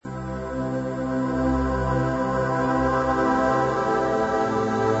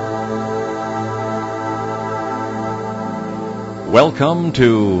Welcome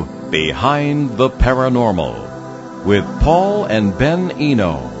to Behind the Paranormal with Paul and Ben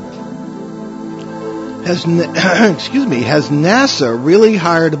Eno. Has NASA really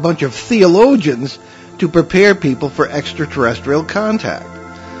hired a bunch of theologians to prepare people for extraterrestrial contact?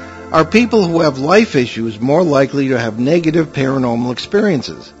 Are people who have life issues more likely to have negative paranormal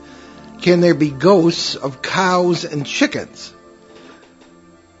experiences? Can there be ghosts of cows and chickens?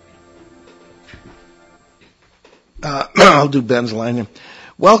 I'll do Ben's line here.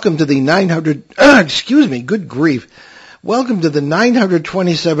 Welcome to the 900, good grief. Welcome to the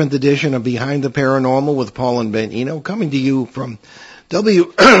 927th edition of Behind the Paranormal with Paul and Ben Eno, coming to you from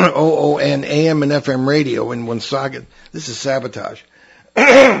WOON AM and FM radio in Woonsocket. This is sabotage.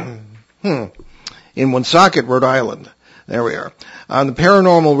 In Woonsocket, Rhode Island. There we are. On the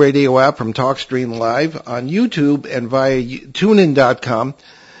Paranormal Radio app from TalkStream Live, on YouTube and via TuneIn.com.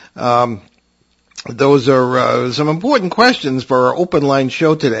 Those are some important questions for our open line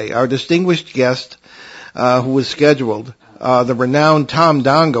show today. Our distinguished guest, who was scheduled, the renowned Tom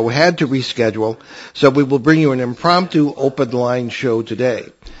Dongo, had to reschedule, so we will bring you an impromptu open line show today.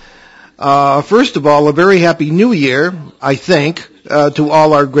 First of all, a very happy new year, I think, to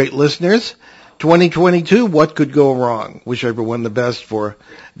all our great listeners. 2022, what could go wrong? Wish everyone the best for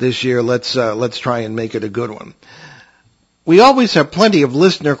this year. Let's try and make it a good one. We always have plenty of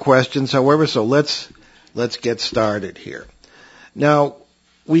listener questions, however, so let's get started here. Now,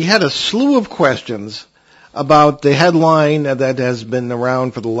 we had a slew of questions about the headline that has been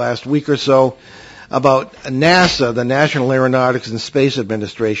around for the last week or so about NASA, the National Aeronautics and Space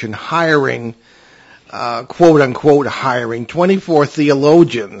Administration, hiring, quote unquote, hiring 24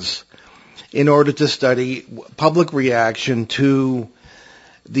 theologians in order to study public reaction to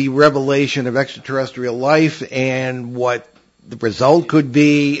the revelation of extraterrestrial life and what the result could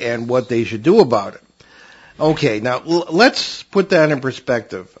be and what they should do about it. Okay, now let's put that in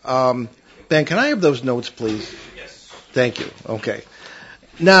perspective. Ben, can I have those notes, please? Yes. Thank you. Okay.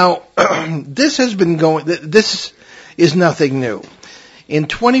 Now, this is nothing new. In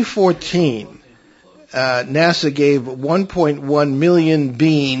 2014, NASA gave 1.1 million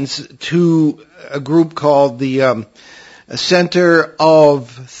beans to a group called the Center of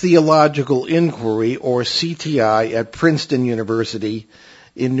Theological Inquiry, or CTI, at Princeton University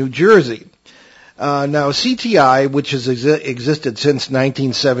in New Jersey. Now, CTI, which has existed since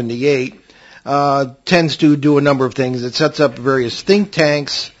 1978, tends to do a number of things. It sets up various think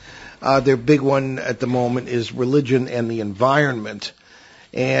tanks. Their big one at the moment is Religion and the Environment.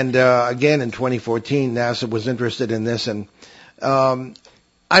 And again, in 2014, NASA was interested in this. And I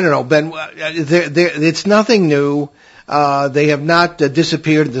don't know, Ben, it's nothing new. They have not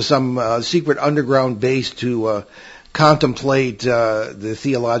disappeared into some secret underground base to contemplate the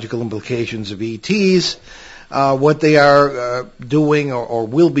theological implications of ETs. What they are doing or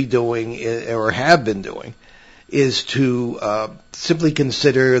will be doing or have been doing is to simply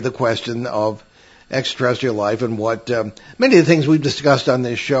consider the question of extraterrestrial life and what many of the things we've discussed on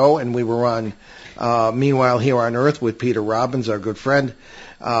this show, and we were on Meanwhile Here on Earth with Peter Robbins, our good friend,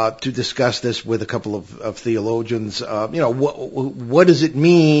 to discuss this with a couple of theologians. What does it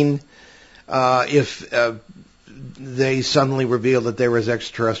mean if they suddenly reveal that there is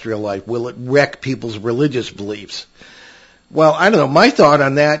extraterrestrial life? Will it wreck people's religious beliefs? Well, I don't know. My thought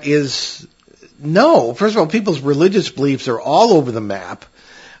on that is no. First of all, people's religious beliefs are all over the map.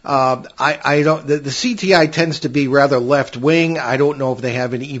 I don't. The CTI tends to be rather left wing. I don't know if they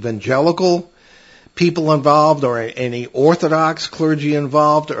have any evangelical people involved or any Orthodox clergy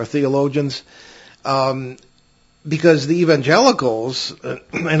involved or theologians, because the evangelicals,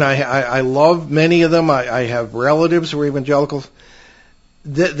 and I love many of them. I have relatives who are evangelicals.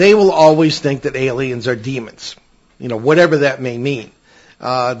 They will always think that aliens are demons, whatever that may mean.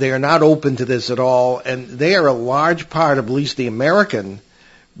 They are not open to this at all, and they are a large part of at least the American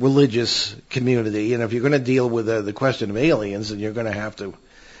religious community. And if you're going to deal with the question of aliens, then you're going to have to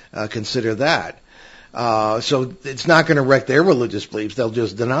consider that. So it's not going to wreck their religious beliefs. They'll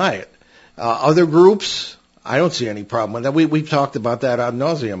just deny it. Other groups, I don't see any problem with that. We've talked about that ad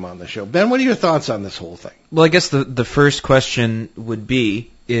nauseum on the show. Ben, what are your thoughts on this whole thing? Well, I guess the first question would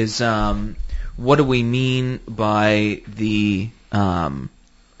be what do we mean by the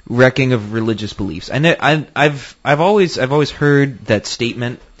wrecking of religious beliefs? I've always heard that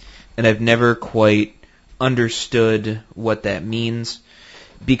statement, and I've never quite understood what that means,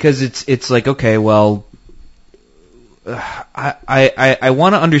 because it's like, okay, well, I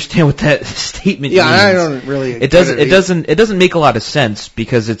want to understand what that statement means. Yeah, I don't really. It doesn't make a lot of sense,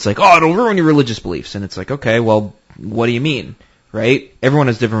 because it's like, oh, it'll ruin your religious beliefs, and it's like, okay, well, what do you mean, right? Everyone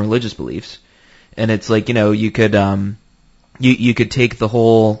has different religious beliefs, and it's like, you could you could take the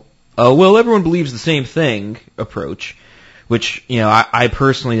whole, oh, well, everyone believes the same thing approach, which, I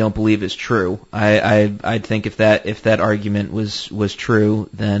personally don't believe is true. I'd think if that argument was true,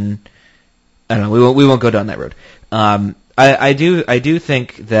 then I don't know, we won't go down that road. I do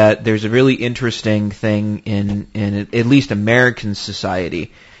think that there's a really interesting thing in at least American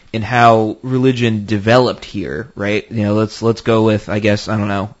society in how religion developed here, right? Let's go with, I guess, I don't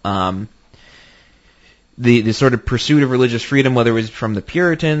know, the sort of pursuit of religious freedom, whether it was from the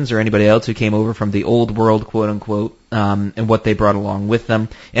Puritans or anybody else who came over from the old world, quote unquote, and what they brought along with them,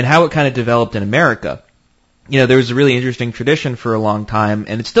 and how it kind of developed in America. There was a really interesting tradition for a long time,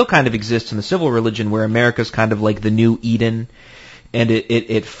 and it still kind of exists in the civil religion, where America's kind of like the new Eden, and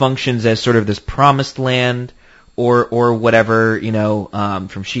it functions as sort of this promised land, or whatever,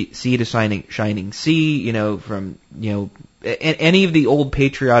 from sea to shining sea, from, any of the old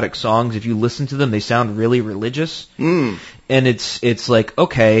patriotic songs, if you listen to them, they sound really religious. And it's like,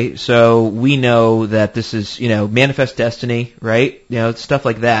 okay, so we know that this is, manifest destiny, right? Stuff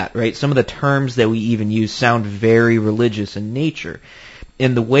like that, right? Some of the terms that we even use sound very religious in nature.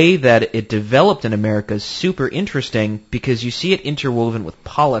 And the way that it developed in America is super interesting because you see it interwoven with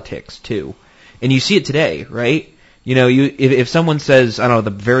politics too. And you see it today, right? If someone says, I don't know,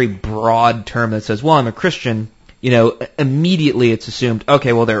 the very broad term that says, well, I'm a Christian, immediately it's assumed,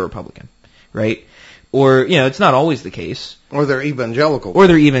 okay, well, they're a Republican, right? Or, it's not always the case. Or they're evangelical.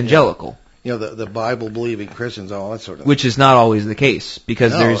 The Bible-believing Christians, all that sort of thing. Which is not always the case,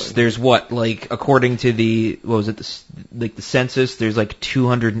 because there's what, like, according to the census, there's like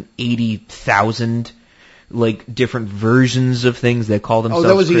 280,000, like, different versions of things that call themselves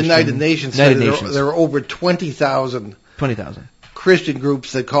that was Christian. The United Nations. There were over 20,000 Christian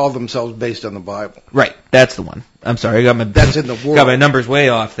groups that call themselves based on the Bible. Right, that's the one. I'm sorry, that's in the world. Got my numbers way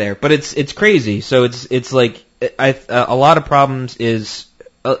off there, but it's crazy. So it's like a lot of problems is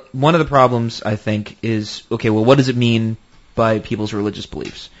one of the problems I think is, okay, well, what does it mean by people's religious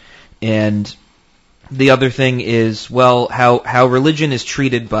beliefs? And the other thing is, well, how religion is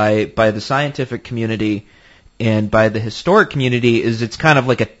treated by the scientific community and by the historic community is it's kind of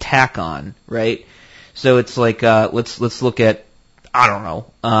like a tack on, right? So it's like let's look at, I don't know,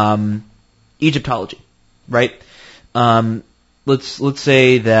 Egyptology, right? Let's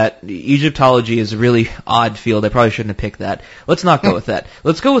say that Egyptology is a really odd field. I probably shouldn't have picked that. Let's not go with that.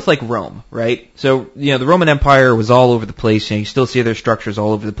 Let's go with like Rome, right? So, the Roman Empire was all over the place. You still see their structures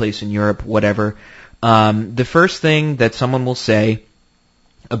all over the place in Europe, whatever. The first thing that someone will say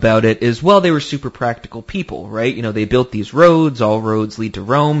about it is, well, they were super practical people, right? They built these roads. All roads lead to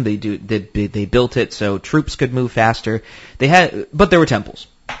Rome. They built it so troops could move faster. But there were temples,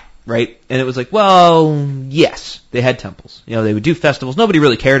 right? And it was like, well, yes, they had temples. They would do festivals. Nobody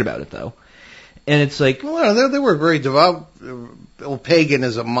really cared about it though. And it's like, well, they were very devout. Pagan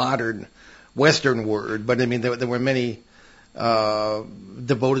is a modern Western word, but I mean, there were many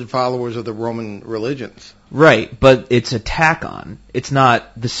devoted followers of the Roman religions. Right, but it's a tack on. It's not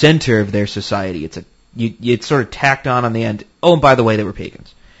the center of their society. It's sort of tacked on the end. Oh, and by the way, they were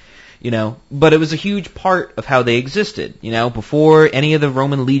pagans. But it was a huge part of how they existed. Before any of the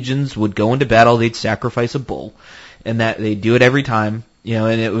Roman legions would go into battle, they'd sacrifice a bull, and that they'd do it every time.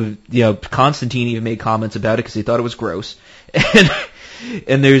 And it would, Constantine even made comments about it because he thought it was gross.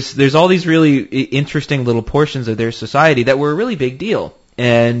 And there's all these really interesting little portions of their society that were a really big deal.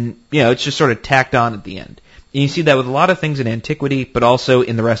 And, it's just sort of tacked on at the end. And you see that with a lot of things in antiquity, but also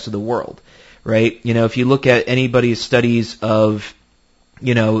in the rest of the world, right? If you look at anybody's studies of,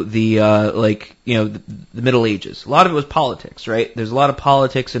 the Middle Ages, a lot of it was politics, right? There's a lot of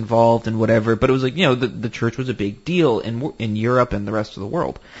politics involved and whatever, but it was like, the church was a big deal in Europe and the rest of the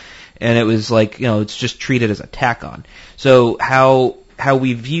world. And it was like, it's just treated as a tack on. So how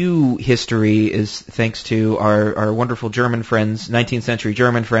we view history is thanks to our wonderful German friends, 19th century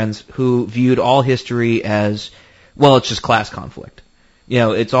German friends, who viewed all history as, well, it's just class conflict.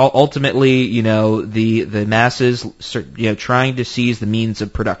 It's all ultimately, the masses, trying to seize the means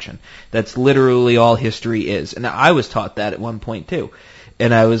of production. That's literally all history is. And I was taught that at one point too.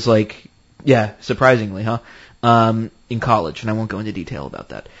 And I was like, yeah, surprisingly, huh? In college, and I won't go into detail about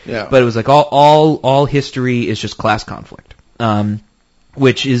that. Yeah. But it was like all history is just class conflict.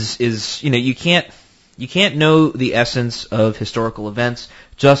 Which is you can't know the essence of historical events,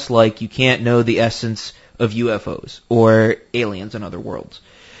 just like you can't know the essence of UFOs or aliens in other worlds.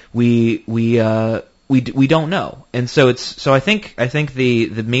 We don't know, and so I think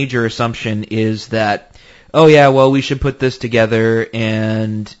the major assumption is that, oh yeah, well, we should put this together,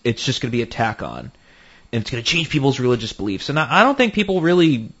 and it's just going to be a tack on, and it's going to change people's religious beliefs. And I don't think people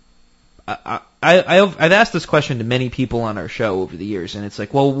really. I've asked this question to many people on our show over the years, and it's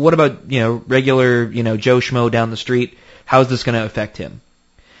like, well, what about, regular, Joe Schmo down the street? How's this going to affect him?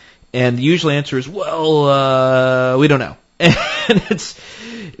 And the usual answer is, well, we don't know. And it's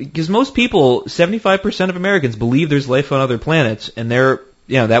because most people, 75% of Americans believe there's life on other planets, and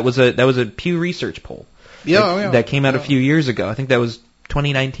that was a Pew Research poll. That came out a few years ago. I think that was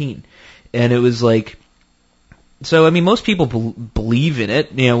 2019. And it was like, so, I mean, most people believe in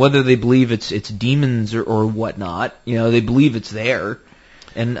it, whether they believe it's demons or whatnot, they believe it's there.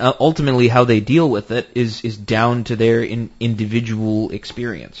 And ultimately how they deal with it is down to their individual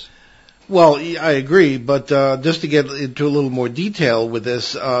experience. Well, I agree, but just to get into a little more detail with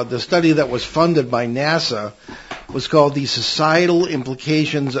this, the study that was funded by NASA was called The Societal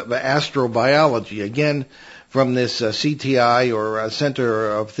Implications of Astrobiology, again, from this CTI, or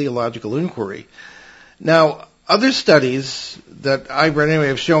Center of Theological Inquiry. Now, other studies that I've read anyway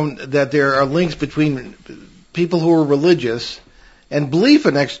have shown that there are links between people who are religious and belief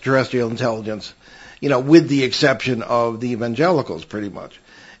in extraterrestrial intelligence, with the exception of the evangelicals, pretty much.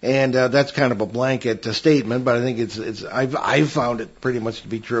 And that's kind of a blanket statement, but I think I've found it pretty much to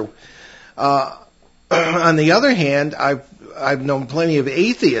be true. On the other hand, I've known plenty of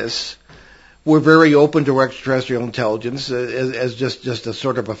atheists who are very open to extraterrestrial intelligence as just a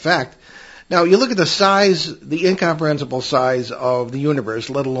sort of a fact. Now, you look at the size, the incomprehensible size of the universe,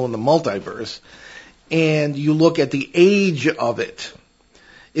 let alone the multiverse, and you look at the age of it.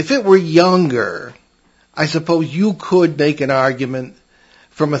 If it were younger, I suppose you could make an argument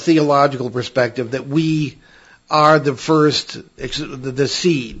from a theological perspective that we are the first, the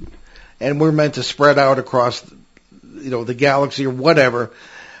seed, and we're meant to spread out across, the galaxy or whatever.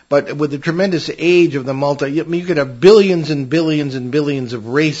 But with the tremendous age of the you could have billions and billions and billions of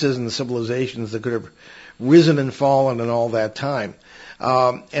races and civilizations that could have risen and fallen in all that time.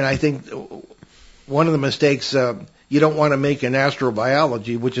 And I think one of the mistakes you don't want to make in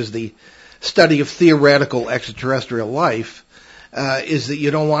astrobiology, which is the study of theoretical extraterrestrial life, is that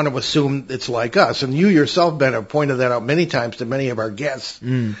you don't want to assume it's like us. And you yourself, Ben, have pointed that out many times to many of our guests,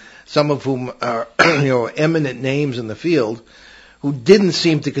 some of whom are eminent names in the field, who didn't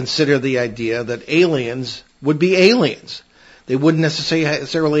seem to consider the idea that aliens would be aliens. They wouldn't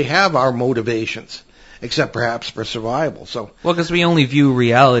necessarily have our motivations, except perhaps for survival. So, well, because we only view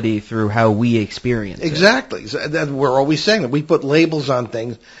reality through how we experience it. Exactly. So we're always saying that we put labels on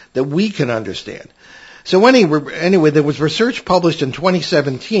things that we can understand. So anyway, there was research published in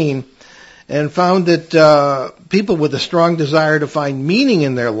 2017 and found that people with a strong desire to find meaning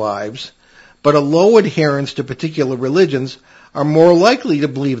in their lives, but a low adherence to particular religions, are more likely to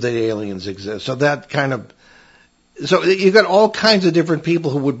believe that aliens exist. So you've got all kinds of different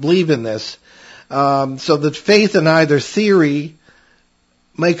people who would believe in this. So that faith in either theory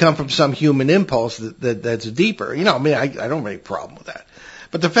may come from some human impulse that's deeper. I don't have any problem with that.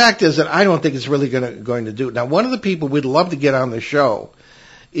 But the fact is that I don't think it's really going to do it. Now, one of the people we'd love to get on the show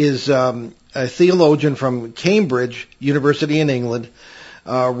is a theologian from Cambridge University in England,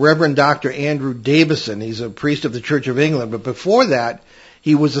 Reverend Dr. Andrew Davison. He's a priest of the Church of England, but before that,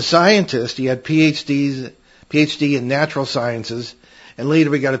 he was a scientist. He had PhD in natural sciences, and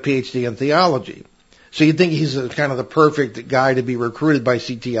later he got a PhD in theology. So you'd think he's kind of the perfect guy to be recruited by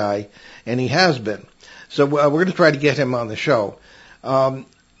CTI, and he has been. So we're going to try to get him on the show. One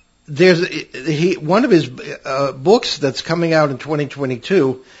of his books that's coming out in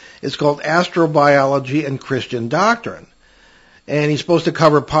 2022 is called Astrobiology and Christian Doctrine. And he's supposed to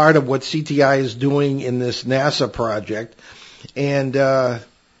cover part of what CTI is doing in this NASA project. And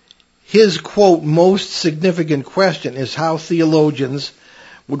his, quote, most significant question is how theologians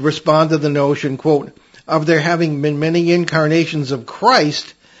would respond to the notion, quote, of there having been many incarnations of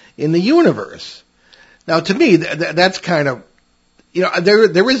Christ in the universe. Now, to me, that's kind of,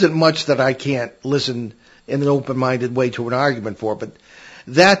 there isn't much that I can't listen in an open-minded way to an argument for, but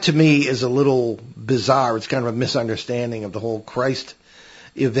that to me is a little bizarre. It's kind of a misunderstanding of the whole Christ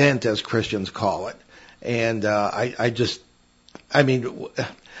event, as Christians call it. And I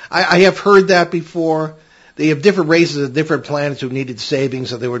have heard that before. They have different races of different planets who needed saving,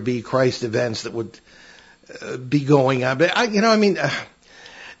 so there would be Christ events that would be going on. But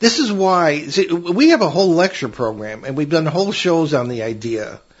this is why we have a whole lecture program, and we've done whole shows on the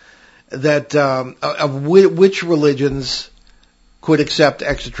idea that of which religions could accept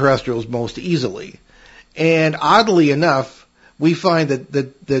extraterrestrials most easily. And oddly enough, we find that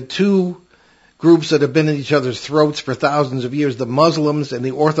the two groups that have been in each other's throats for thousands of years, the Muslims and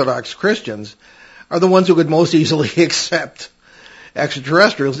the Orthodox Christians, are the ones who could most easily accept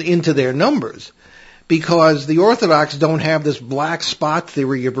extraterrestrials into their numbers. because the Orthodox don't have this black spot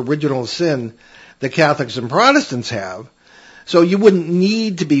theory of original sin that Catholics and Protestants have. So you wouldn't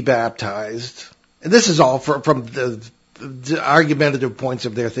need to be baptized. And this is all from the argumentative points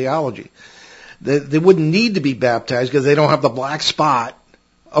of their theology. They wouldn't need to be baptized because they don't have the black spot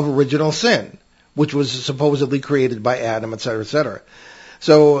of original sin, which was supposedly created by Adam, etc., etc.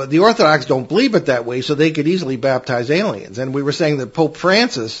 So the Orthodox don't believe it that way, so they could easily baptize aliens. And we were saying that Pope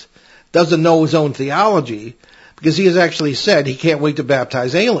Francis doesn't know his own theology because he has actually said he can't wait to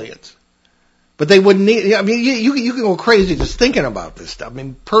baptize aliens. But they wouldn't need, I mean, you can go crazy just thinking about this stuff. I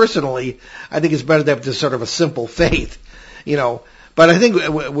mean, personally, I think it's better to have just sort of a simple faith, But I think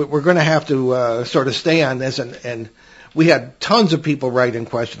we're going to have to sort of stay on this, and we had tons of people writing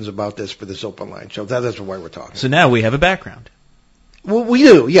questions about this for this open line show. That's why we're talking. So now we have a background. Well, we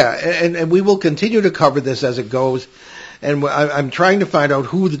do, yeah, and we will continue to cover this as it goes. And I'm trying to find out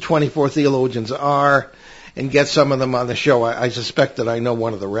who the 24 theologians are and get some of them on the show. I suspect that I know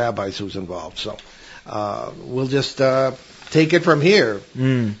one of the rabbis who's involved. So we'll just take it from here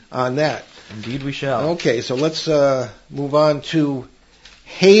on that. Indeed we shall. Okay, so let's move on to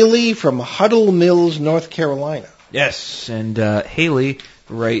Haley from Huddle Mills, North Carolina. Yes, and Haley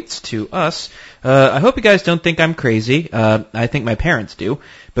writes to us, I hope you guys don't think I'm crazy. I think my parents do.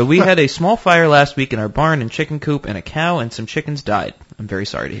 But we had a small fire last week in our barn and chicken coop, and a cow and some chickens died. I'm very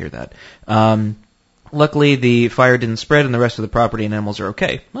sorry to hear that. Luckily, the fire didn't spread and the rest of the property and animals are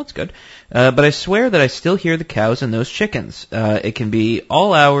okay. That's good. But I swear that I still hear the cows and those chickens. It can be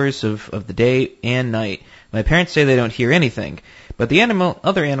all hours of the day and night. My parents say they don't hear anything. But the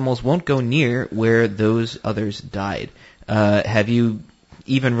other animals won't go near where those others died. Have you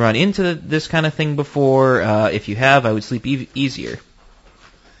even run into this kind of thing before? If you have, I would sleep easier.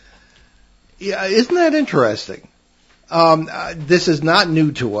 Yeah, isn't that interesting? This is not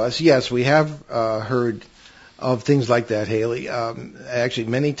new to us. Yes, we have heard of things like that, Haley, actually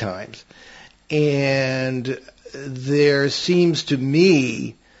many times. And there seems to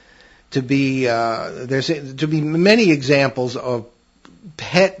me to be many examples of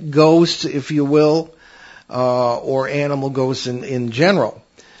pet ghosts, if you will, or animal ghosts in general.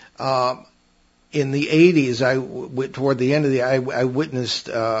 In the 80s, toward the end of I witnessed,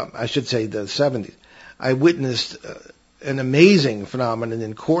 I should say the 70s, I witnessed an amazing phenomenon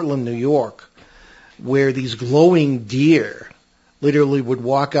in Cortland, New York, where these glowing deer literally would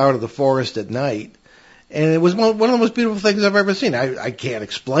walk out of the forest at night. And it was one of the most beautiful things I've ever seen. I can't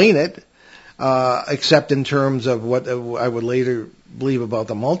explain it, except in terms of what I would later believe about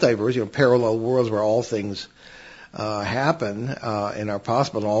the multiverse, parallel worlds where all things happen and are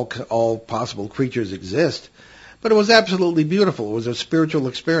possible, and all possible creatures exist. But it was absolutely beautiful. It was a spiritual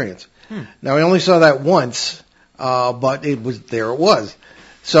experience. Now, I only saw that once, but it was.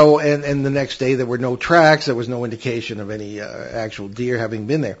 So, and the next day there were no tracks, there was no indication of any actual deer having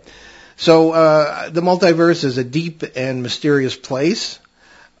been there. So, the multiverse is a deep and mysterious place.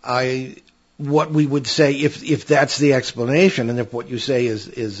 What we would say, if that's the explanation, and if what you say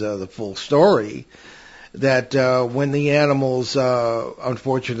is the full story, that when the animals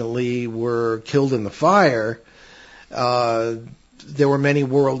unfortunately were killed in the fire, there were many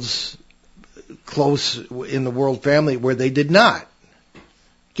worlds close in the world family where they did not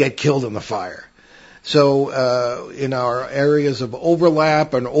get killed in the fire. So in our areas of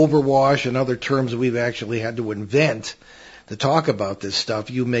overlap and overwash and other terms we've actually had to invent to talk about this stuff,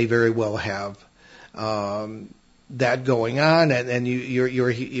 you may very well have that going on, and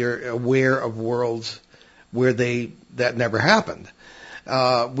you're aware of worlds where that never happened.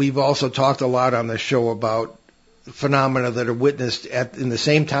 We've also talked a lot on the show about phenomena that are witnessed in the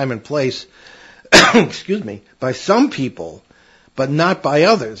same time and place, excuse me, by some people, but not by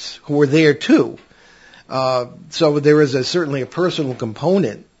others who were there too. So there is certainly a personal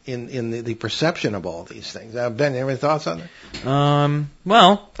component in the perception of all these things. Ben, any thoughts on that?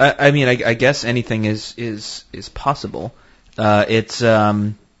 Well, I guess anything is possible. It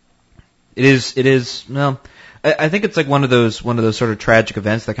is. Well, I think it's like one of those sort of tragic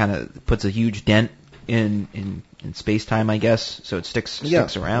events that kind of puts a huge dent in space time, I guess. So it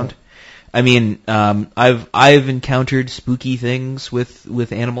sticks around. I mean, I've encountered spooky things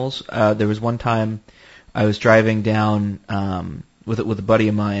with animals. There was one time I was driving down with a buddy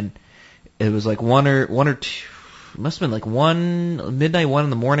of mine. It was like one or two. It must have been like midnight, 1 in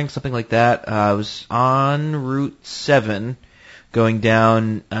the morning, something like that. I was on Route 7 going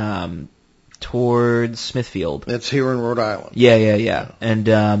down towards Smithfield. That's here in Rhode Island. Yeah. And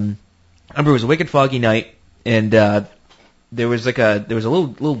I remember it was a wicked foggy night, and there was a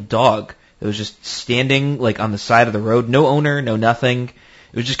little dog that was just standing like on the side of the road. No owner, no nothing.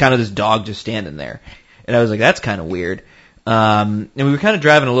 It was just kind of this dog just standing there. And I was like, that's kind of weird. And we were kind of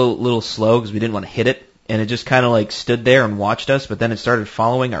driving a little slow because we didn't want to hit it. And it just kind of like stood there and watched us, but then it started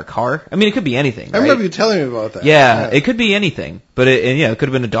following our car. I mean, it could be anything, right? I remember you telling me about that. Yeah, it could be anything. But it could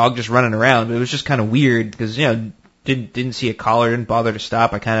have been a dog just running around. But it was just kind of weird because, didn't see a collar, didn't bother to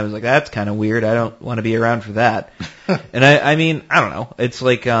stop. I kind of was like, that's kind of weird. I don't want to be around for that. And I mean, I don't know. It's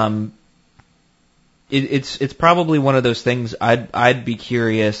like, it's probably one of those things I'd be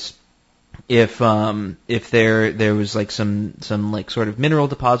curious if there was like some like sort of mineral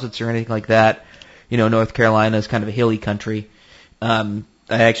deposits or anything like that. North Carolina is kind of a hilly country. I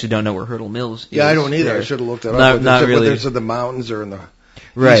actually don't know where Hurdle Mills is. Yeah, I don't either. There. I should have looked it up. Not really. Whether it's in the mountains or in the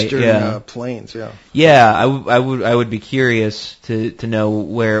eastern plains. Yeah. Yeah, I would be curious to know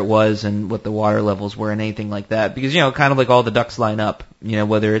where it was and what the water levels were and anything like that, because kind of like all the ducks line up.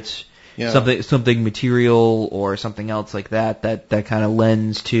 Whether it's something material or something else like that kind of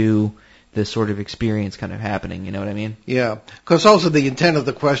lends to this sort of experience kind of happening, you know what I mean? Yeah, because also the intent of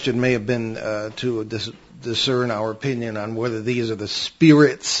the question may have been to discern our opinion on whether these are the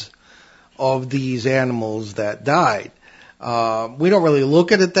spirits of these animals that died. We don't really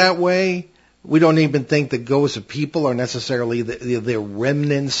look at it that way. We don't even think the ghosts of people are necessarily they're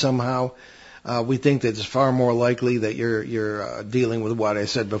remnants somehow. We think that it's far more likely that you're dealing with what I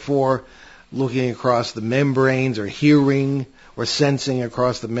said before, looking across the membranes or hearing or sensing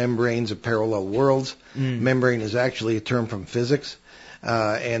across the membranes of parallel worlds. Membrane is actually a term from physics,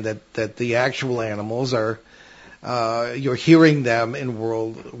 and that the actual animals are you're hearing them in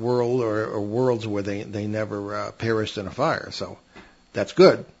world or worlds where they never perished in a fire. So that's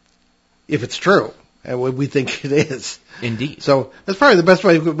good if it's true, and we think it is. Indeed. So that's probably the best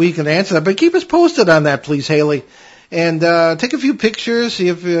way we can answer that. But keep us posted on that, please, Haley, and take a few pictures, see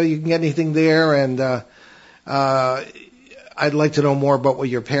if you can get anything there, and I'd like to know more about what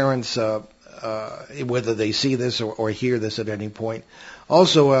your parents, whether they see this or hear this at any point.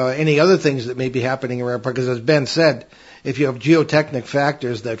 Also, any other things that may be happening around, because as Ben said, if you have geotechnic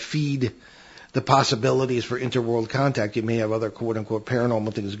factors that feed the possibilities for interworld contact, you may have other quote-unquote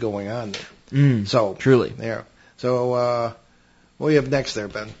paranormal things going on there. So truly. Yeah. So, what do you have next there,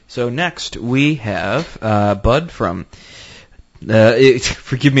 Ben? So next we have Bud from...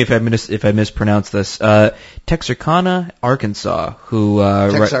 forgive me if I mispronounce this. Texarkana, Arkansas, who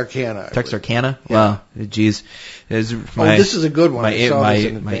Texarkana. Yeah. Wow, geez. This is a good one. My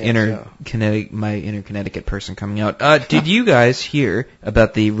inner Connecticut person coming out. Did you guys hear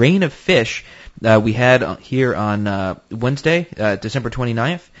about the rain of fish we had here on Wednesday, December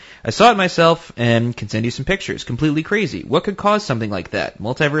 29th? I saw it myself and can send you some pictures. Completely crazy. What could cause something like that?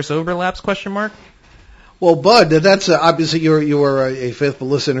 Multiverse overlaps? ? Well, Bud, that's obviously you are a faithful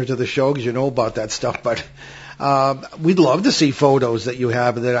listener to the show because you know about that stuff. But we'd love to see photos that you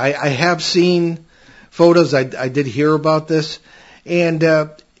have. That I have seen photos. I did hear about this, and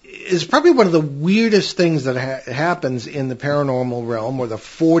it's probably one of the weirdest things that happens in the paranormal realm or the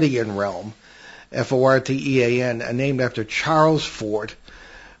Fortean realm, Fortean, named after Charles Fort,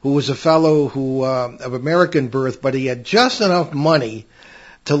 who was a fellow who of American birth, but he had just enough money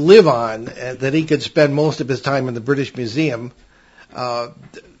to live on that he could spend most of his time in the British Museum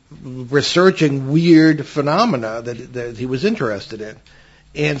researching weird phenomena that he was interested in.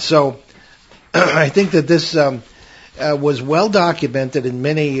 And so I think that this was well documented in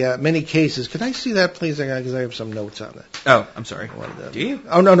many cases. Can I see that, please? Because I have some notes on it. Oh, I'm sorry. Do you?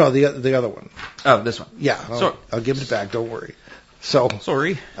 Oh, no, the other one. Oh, this one. Yeah, I'll give it back. Don't worry. So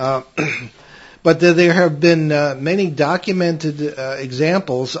sorry. But there have been many documented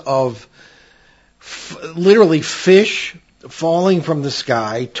examples of literally fish falling from the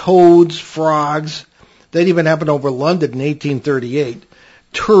sky, toads, frogs. That even happened over London in 1838.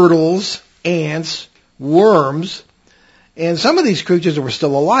 Turtles, ants, worms, and some of these creatures were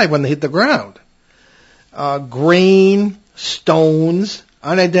still alive when they hit the ground. Grain, stones,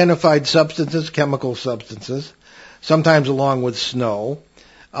 unidentified substances, chemical substances, sometimes along with snow.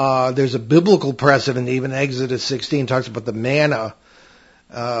 There's a biblical precedent, even Exodus 16 talks about the manna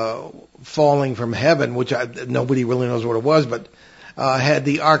falling from heaven, which nobody really knows what it was, but had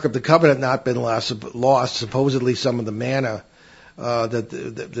the Ark of the Covenant not been lost, supposedly some of the manna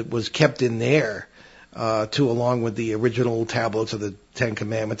that was kept in there, along with the original tablets of the Ten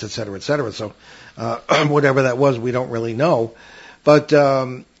Commandments, et cetera, et cetera. So whatever that was, we don't really know. But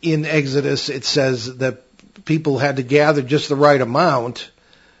in Exodus, it says that people had to gather just the right amount,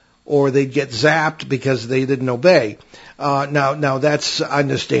 or they'd get zapped because they didn't obey. Now that's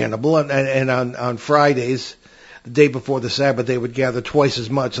understandable. And on Fridays, the day before the Sabbath, they would gather twice as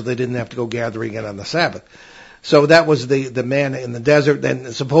much, so they didn't have to go gathering it on the Sabbath. So that was the manna in the desert.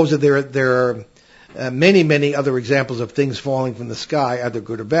 And supposedly there are many other examples of things falling from the sky, either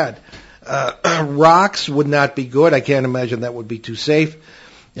good or bad. Rocks would not be good. I can't imagine that would be too safe.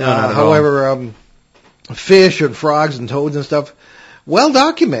 However, fish and frogs and toads and stuff, well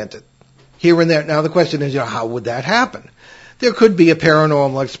documented here and there. Now the question is, how would that happen? There could be a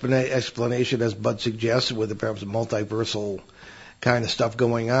paranormal explanation, as Bud suggests, with perhaps a multiversal kind of stuff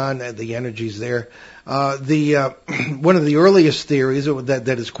going on. The energy's there. One of the earliest theories that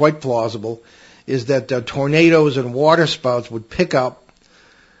is quite plausible is that tornadoes and water spouts would pick up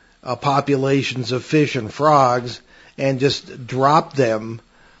populations of fish and frogs and just drop them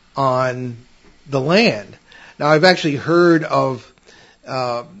on the land. Now, I've actually heard of,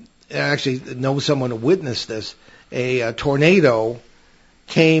 actually know someone who witnessed this. A tornado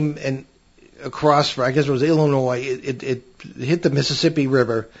came and across, I guess it was Illinois. It hit the Mississippi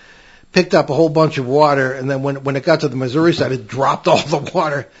River, picked up a whole bunch of water, and then when it got to the Missouri side, it dropped all the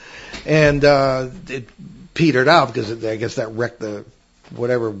water, and it petered out because I guess that wrecked the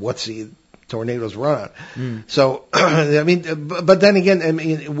whatsy tornadoes run on. So, I mean, but then again, I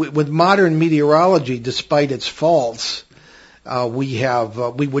mean, with modern meteorology, despite its faults, we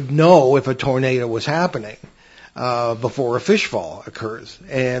would know if a tornado was happening before a fish fall occurs,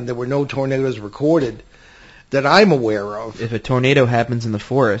 and there were no tornadoes recorded that I'm aware of. If a tornado happens in the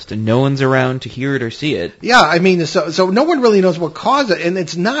forest and no one's around to hear it or see it. Yeah, I mean, so no one really knows what caused it, and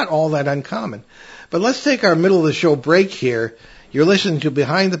it's not all that uncommon. But let's take our middle of the show break here. You're listening to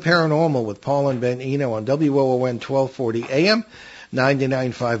Behind the Paranormal with Paul and Ben Eno on WOON 1240 AM,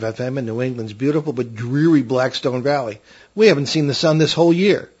 99.5 FM in New England's beautiful but dreary Blackstone Valley. We haven't seen the sun this whole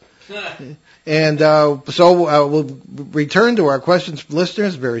year. And so we'll return to our questions from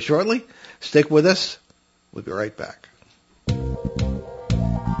listeners very shortly. Stick with us. We'll be right back.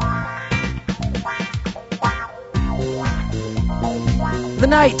 The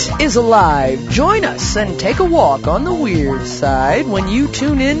night is alive. Join us and take a walk on the weird side when you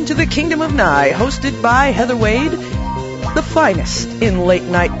tune in to The Kingdom of Nye, hosted by Heather Wade, the finest in late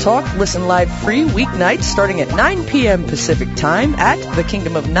night talk. Listen live free weeknights starting at 9 p.m. Pacific time at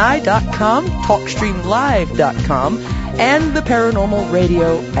thekingdomofnye.com, talkstreamlive.com, and the Paranormal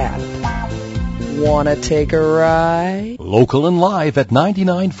Radio app. Wanna take a ride? Local and live at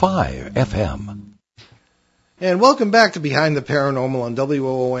 99.5 FM. And welcome back to Behind the Paranormal on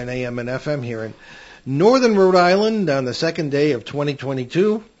WOON AM and FM here in Northern Rhode Island on the second day of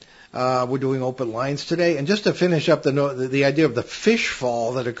 2022. We're doing open lines today. And just to finish up the idea of the fish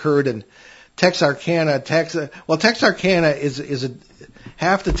fall that occurred in Texarkana, Texas. Well, Texarkana is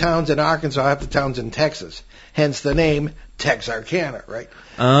half the town's in Arkansas, half the town's in Texas. Hence the name Texarkana, right?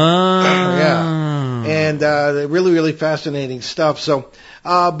 Yeah. And really fascinating stuff. So,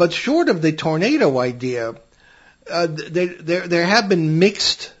 but short of the tornado idea, there have been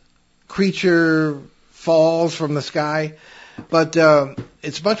mixed creature falls from the sky, but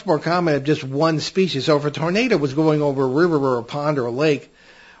it's much more common of just one species. So if a tornado was going over a river or a pond or a lake,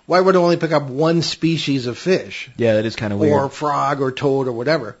 why would it only pick up one species of fish? Yeah, that is kind of weird. Or frog or toad or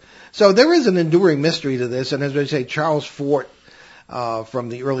whatever. So there is an enduring mystery to this, and as I say, Charles Fort from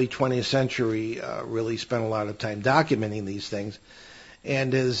the early 20th century really spent a lot of time documenting these things,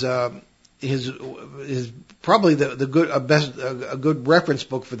 and his probably a good reference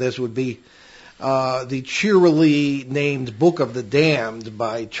book for this would be the cheerily named Book of the Damned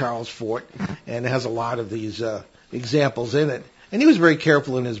by Charles Fort, and it has a lot of these examples in it. And he was very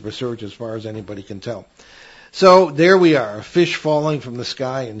careful in his research, as far as anybody can tell. So there we are, a fish falling from the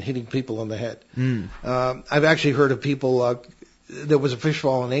sky and hitting people on the head. I've actually heard of people. There was a fish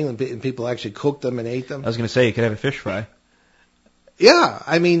fall in England, and people actually cooked them and ate them. I was going to say you could have a fish fry. Yeah,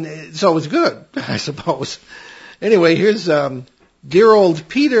 I mean, so it's good, I suppose. Anyway, here's dear old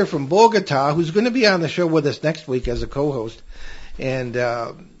Peter from Bogota, who's going to be on the show with us next week as a co-host. And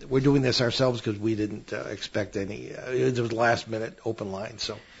we're doing this ourselves because we didn't expect any. It was last minute open line.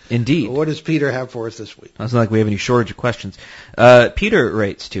 So, indeed. What does Peter have for us this week? It's not like we have any shortage of questions. Peter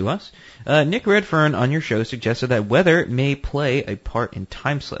writes to us. Nick Redfern on your show suggested that weather may play a part in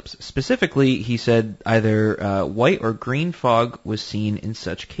time slips. Specifically, he said either white or green fog was seen in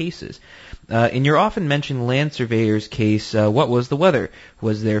such cases. In your often mentioned land surveyor's case, what was the weather?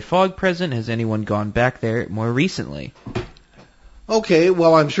 Was there fog present? Has anyone gone back there more recently? Okay,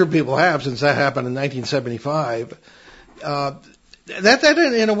 well, I'm sure people have, since that happened in 1975. That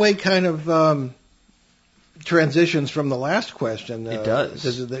in a way kind of transitions from the last question. It does.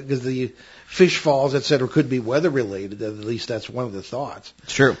 Because the fish falls, et cetera, could be weather-related. At least that's one of the thoughts.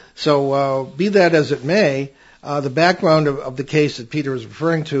 It's true. So be that as it may, the background of the case that Peter was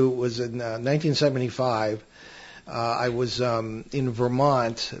referring to was in 1975. I was in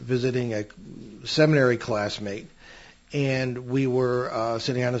Vermont visiting a seminary classmate, and we were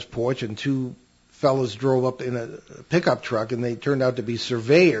sitting on his porch, and two fellows drove up in a pickup truck, and they turned out to be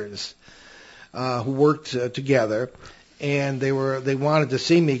surveyors who worked together, and they wanted to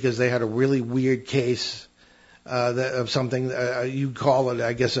see me because they had a really weird case of something you'd call it,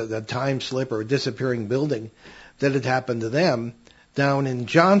 I guess, a time slip or a disappearing building that had happened to them down in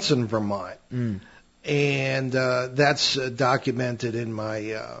Johnson, Vermont. And that's documented in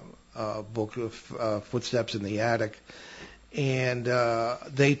my book of Footsteps in the Attic. And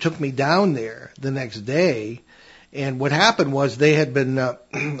they took me down there the next day. And what happened was they had been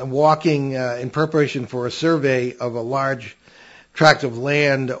walking in preparation for a survey of a large tract of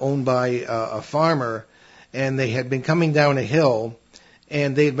land owned by a farmer. And they had been coming down a hill.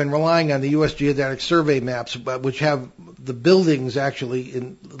 And they had been relying on the U.S. Geodetic Survey maps, which have the buildings actually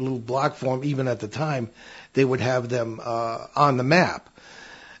in little block form. Even at the time, they would have them on the map.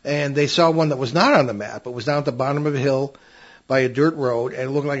 And they saw one that was not on the map. It was down at the bottom of a hill by a dirt road, and it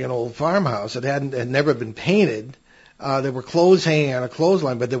looked like an old farmhouse. It had never been painted. There were clothes hanging on a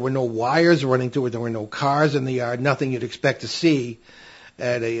clothesline, but there were no wires running to it. There were no cars in the yard. Nothing you'd expect to see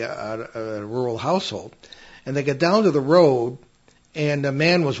at a rural household. And they got down to the road. And a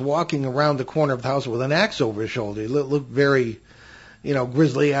man was walking around the corner of the house with an axe over his shoulder. He looked very,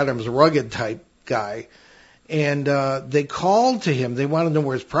 Grizzly Adams, rugged type guy. And they called to him. They wanted to know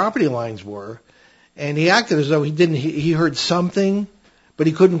where his property lines were. And he acted as though he heard something, but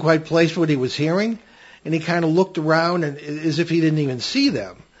he couldn't quite place what he was hearing. And he kind of looked around and as if he didn't even see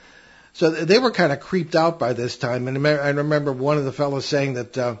them. So they were kind of creeped out by this time. And I remember one of the fellows saying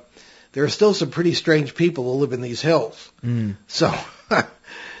that there are still some pretty strange people who live in these hills. So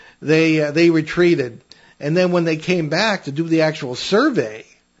they retreated. And then when they came back to do the actual survey, it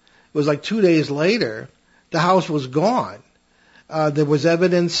was like 2 days later, the house was gone. There was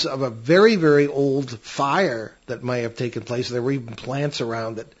evidence of a very, very old fire that may have taken place. There were even plants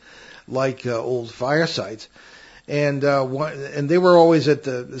around it, like old fire sites. And they were always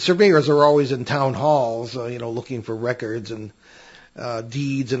the surveyors are always in town halls, looking for records and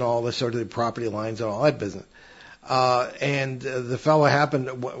deeds and all this sort of property lines and all that business. And the fellow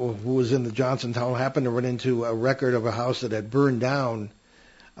who was in the Johnson town happened to run into a record of a house that had burned down.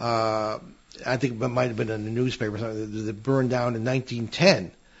 I think it might have been in the newspaper or something that burned down in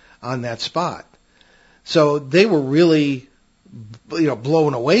 1910 on that spot. So they were really,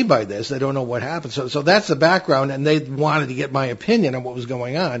 blown away by this. They don't know what happened. So that's the background, and they wanted to get my opinion on what was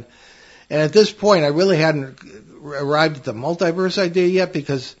going on. And at this point, I really hadn't arrived at the multiverse idea yet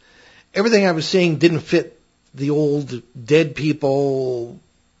because everything I was seeing didn't fit the old dead people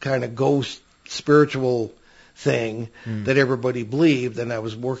kind of ghost spiritual thing that everybody believed, and I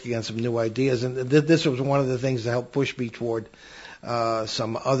was working on some new ideas. And this was one of the things that helped push me toward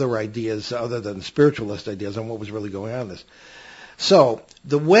some other ideas other than spiritualist ideas on what was really going on in this. So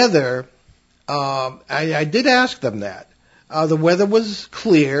the weather, I did ask them that. The weather was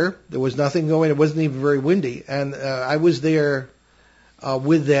clear. There was nothing going. It wasn't even very windy. And I was there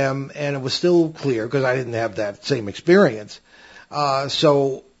with them, and it was still clear because I didn't have that same experience.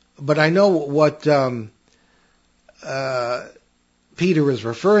 But I know what Peter is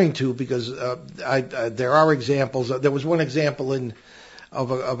referring to because there are examples. There was one example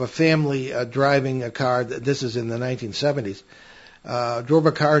of a family driving a car. This is in the 1970s. Drove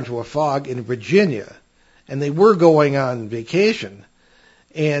a car into a fog in Virginia. And they were going on vacation,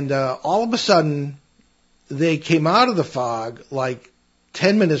 and all of a sudden, they came out of the fog like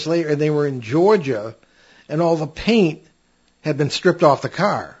 10 minutes later, and they were in Georgia, and all the paint had been stripped off the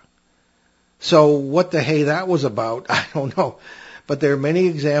car. So what the hey that was about, I don't know. But there are many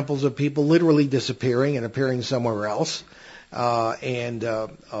examples of people literally disappearing and appearing somewhere else, and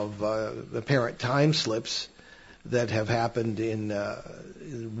of apparent time slips that have happened in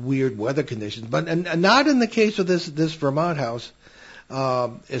weird weather conditions, but and not in the case of this Vermont house.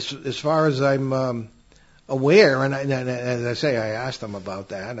 As far as I'm aware, and as I say, I asked them about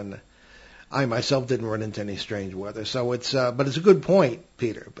that, and I myself didn't run into any strange weather. So but it's a good point,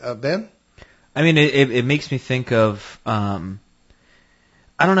 Peter. Ben? I mean, it makes me think of I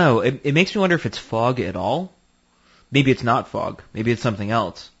don't know. It makes me wonder if it's fog at all. Maybe it's not fog. Maybe it's something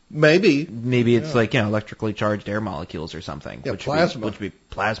else. Maybe it's like electrically charged air molecules or something. Yeah, plasma. Which would be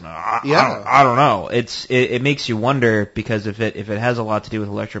plasma. I don't know. It makes you wonder because if it has a lot to do with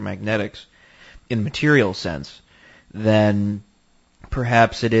electromagnetics in material sense, then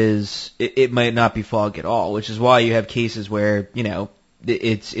perhaps it might not be fog at all. Which is why you have cases where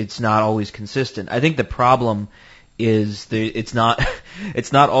it's not always consistent. I think the problem is it's not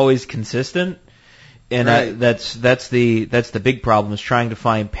always consistent. And Right. that's the big problem, is trying to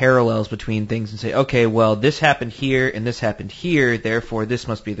find parallels between things and say, okay, well, this happened here and this happened here, therefore this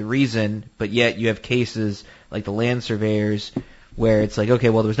must be the reason. But yet you have cases like the land surveyors where it's like, okay,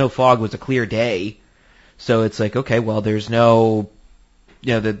 well, there was no fog, it was a clear day. So it's like, okay, well, there's no,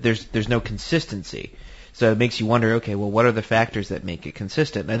 there's no consistency. So it makes you wonder, okay, well, what are the factors that make it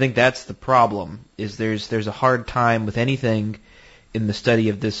consistent? And I think that's the problem, is there's a hard time with anything in the study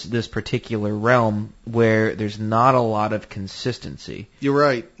of this particular realm where there's not a lot of consistency. You're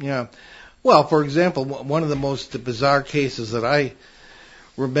right, yeah. Well, for example, one of the most bizarre cases that I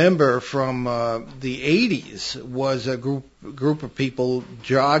remember from the 80s was a group of people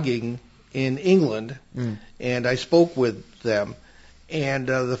jogging in England, and I spoke with them. And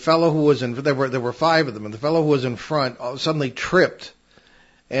the fellow who was there were 5 of them, and the fellow who was in front suddenly tripped,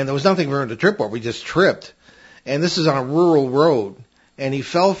 and there was nothing for him to trip over. He just tripped, and this is on a rural road, and he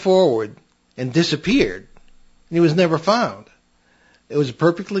fell forward and disappeared, and he was never found. It was a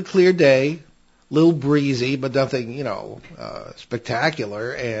perfectly clear day, little breezy, but nothing,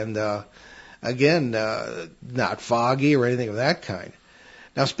 spectacular, and again, not foggy or anything of that kind.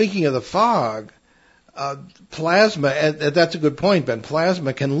 Now, speaking of the fog. Plasma, that's a good point, Ben.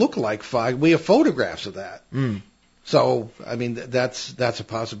 Plasma can look like fog. We have photographs of that. So, I mean, that's a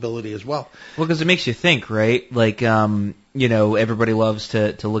possibility as well. Well, because it makes you think, right? Like, everybody loves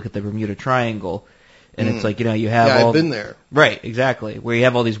to look at the Bermuda Triangle. And it's like, you have yeah, all... I've been there. Right, exactly. Where you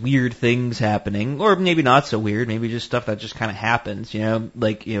have all these weird things happening, or maybe not so weird, maybe just stuff that just kind of happens,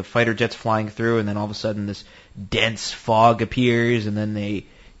 like, fighter jets flying through, and then all of a sudden this dense fog appears, and then they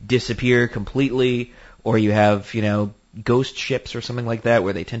disappear completely. Or you have, ghost ships or something like that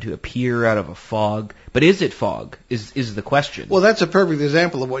where they tend to appear out of a fog. But is it fog is the question. Well, that's a perfect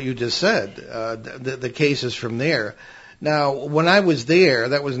example of what you just said, the cases from there. Now, when I was there,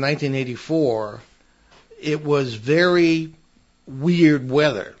 that was 1984, it was very weird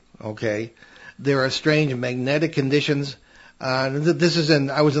weather, okay? There are strange magnetic conditions. I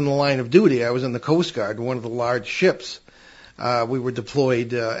was in the line of duty. I was in the Coast Guard, one of the large ships. We were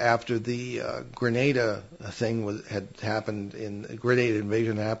deployed after the Grenada thing had happened. Grenada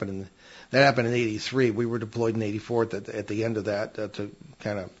invasion happened in '83. We were deployed in '84 at the end of that to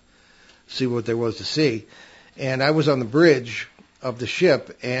kind of see what there was to see. And I was on the bridge of the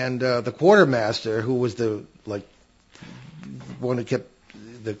ship, and the quartermaster, who was the one who kept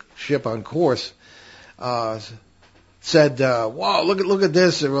the ship on course, said, "Wow, look at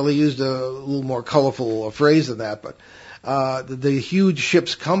this." It really used a little more colorful phrase than that, but. The huge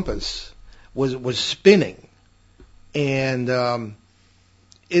ship's compass was spinning, and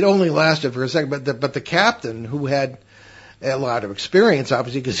it only lasted for a second. But the captain, who had a lot of experience,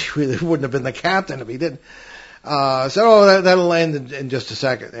 obviously, because he really wouldn't have been the captain if he didn't, said, "Oh, that'll land in just a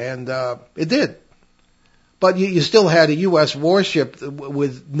second," and it did. But you still had a U.S. warship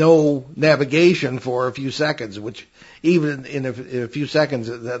with no navigation for a few seconds, which even in a few seconds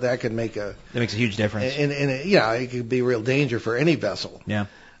that can make that makes a huge difference. It could be a real danger for any vessel. Yeah.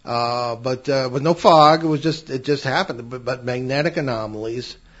 But with no fog, it just happened. But magnetic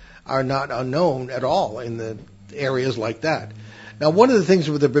anomalies are not unknown at all in the areas like that. Now, one of the things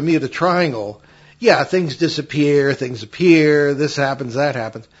with the Bermuda Triangle, things disappear, things appear, this happens, that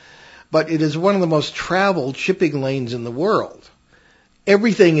happens. But it is one of the most traveled shipping lanes in the world.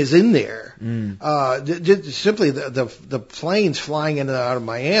 Everything is in there. Simply the planes flying in and out of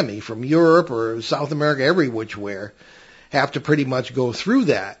Miami from Europe or South America, every which where, have to pretty much go through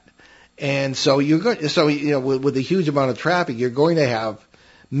that. And so with a huge amount of traffic, you're going to have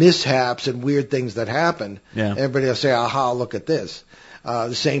mishaps and weird things that happen. Yeah. Everybody will say, "Aha, look at this."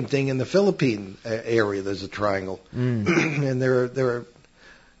 The same thing in the Philippine area. There's a triangle, and there are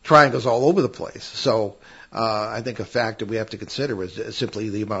triangles all over the place. So I think a factor we have to consider is simply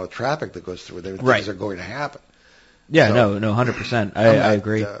the amount of traffic that goes through there. Things are going to happen. Yeah, so, no, 100%. I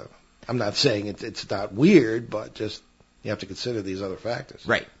agree. I'm not saying it's not weird, but just you have to consider these other factors.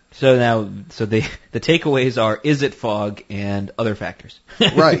 Right. So the takeaways are: is it fog and other factors?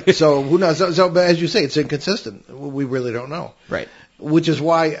 Right. So who knows? So as you say, it's inconsistent. We really don't know. Right. Which is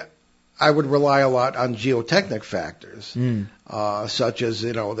why I would rely a lot on geotechnic factors, such as,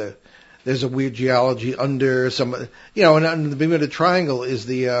 there's a weird geology under some, and the Bermuda Triangle is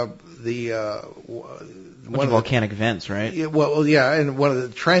one of volcanic vents, right? And one of the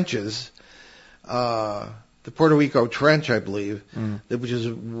trenches, the Puerto Rico Trench, I believe, which is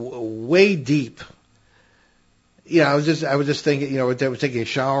way deep. I was just thinking, I was taking a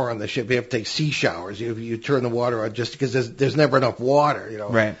shower on the ship. You have to take sea showers. You turn the water on just because there's never enough water,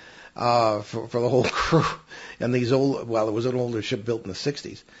 Right. for the whole crew. And these it was an older ship built in the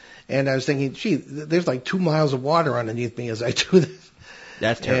 60s. And I was thinking, gee, there's like 2 miles of water underneath me as I do this.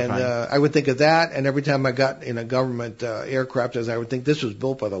 That's terrifying. And I would think of that, and every time I got in a government aircraft, I would think this was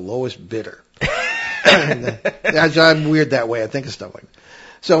built by the lowest bidder. I'm weird that way. I think of stuff like that.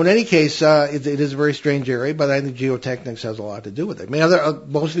 So in any case, it is a very strange area, but I think geotechnics has a lot to do with it. I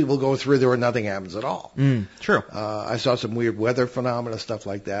mean, most people go through there and nothing happens at all. True. I saw some weird weather phenomena, stuff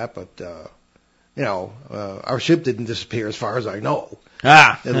like that, but, our ship didn't disappear as far as I know.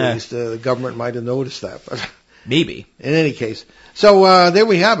 At least the government might have noticed that. But maybe. In any case. So there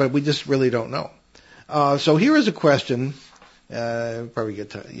we have it. We just really don't know. So here is a question. Probably get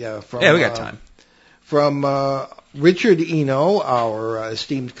time. Yeah, we got time. From Richard Eno, our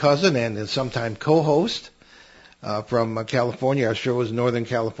esteemed cousin and sometime co-host from California. Our show is Northern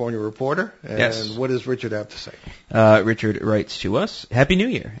California Reporter. And yes. What does Richard have to say? Richard writes to us, Happy New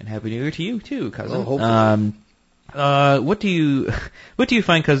Year, and Happy New Year to you too, cousin. Well, hopefully. What do you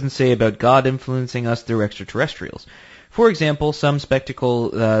find cousins say about God influencing us through extraterrestrials? For example, some speculate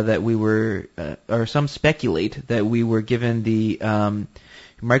that we were given the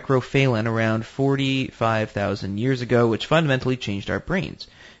microphalon around 45,000 years ago, which fundamentally changed our brains.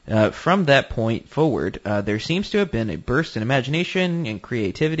 From that point forward, there seems to have been a burst in imagination and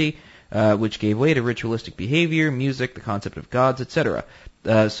creativity, which gave way to ritualistic behavior, music, the concept of gods, etc.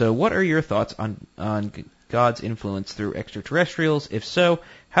 So what are your thoughts on God's influence through extraterrestrials? If so,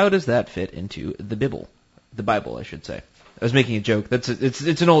 how does that fit into the Bible? The Bible, I should say. I was making a joke.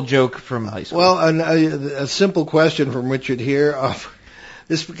 It's an old joke from high school. Well, a simple question from Richard here.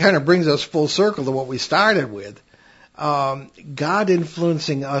 This kind of brings us full circle to what we started with. God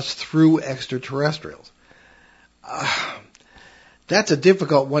influencing us through extraterrestrials. That's a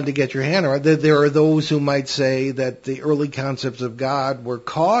difficult one to get your hand around. There are those who might say that the early concepts of God were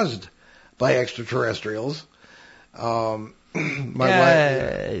caused by extraterrestrials. I'm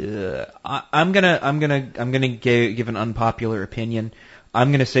gonna give an unpopular opinion.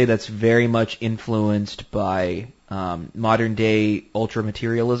 I'm gonna say that's very much influenced by modern day ultra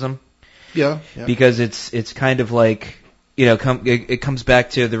materialism. Yeah. Because it's kind of like, it comes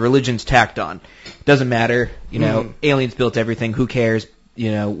back to the religion's tacked on. It doesn't matter, aliens built everything. Who cares?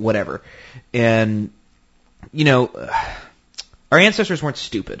 Whatever. And our ancestors weren't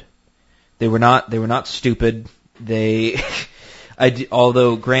stupid. They were not stupid.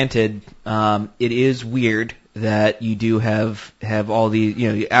 Although granted, it is weird that you do have all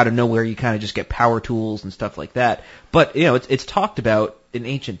these, out of nowhere you kind of just get power tools and stuff like that. But, it's talked about in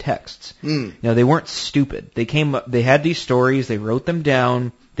ancient texts. They weren't stupid. They had these stories, they wrote them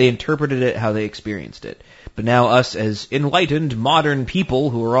down, they interpreted it how they experienced it. But now us as enlightened modern people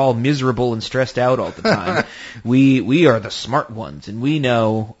who are all miserable and stressed out all the time, we are the smart ones, and we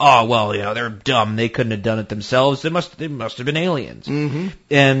know, they're dumb, they couldn't have done it themselves, they must have been aliens. Mm-hmm.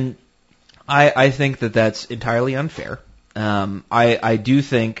 And I think that that's entirely unfair. I do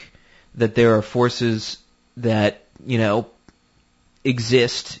think that there are forces that,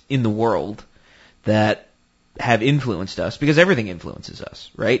 exist in the world that have influenced us, because everything influences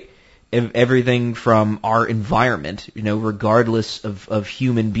us, right? Everything from our environment, regardless of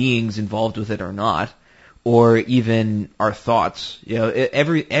human beings involved with it or not, or even our thoughts,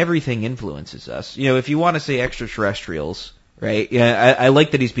 everything influences us. If you want to say extraterrestrials, right? Yeah, I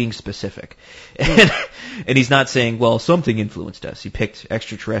like that he's being specific, and he's not saying, well, something influenced us. He picked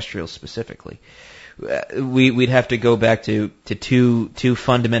extraterrestrials specifically. We'd have to go back to two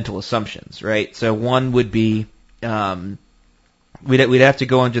fundamental assumptions, right? So one would be, we'd have to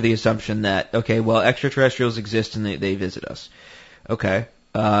go under the assumption that, okay, well, extraterrestrials exist and they visit us. Okay.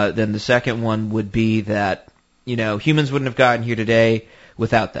 Then the second one would be that, humans wouldn't have gotten here today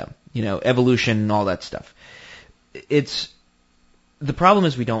without them. Evolution and all that stuff. The problem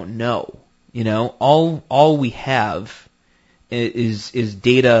is we don't know. All we have is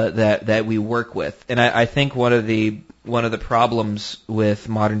data that we work with. And I think one of the problems with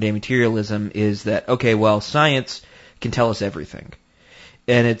modern day materialism is that, okay, well, science can tell us everything.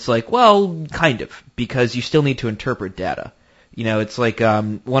 And it's like, well, kind of, because you still need to interpret data. It's like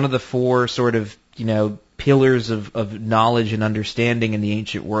one of the four sort of, pillars of knowledge and understanding in the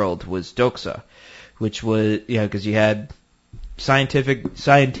ancient world was doxa, which was, because you had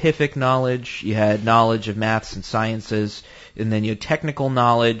scientific knowledge, you had knowledge of maths and sciences, and then you had technical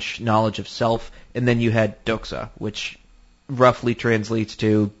knowledge of self, and then you had doxa, which roughly translates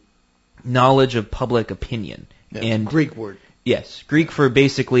to knowledge of public opinion. Yeah, and Greek word. Yes, Greek for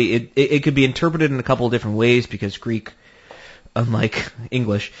basically, it could be interpreted in a couple of different ways, because Greek, unlike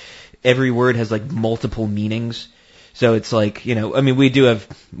English, every word has like multiple meanings. So it's like, we do have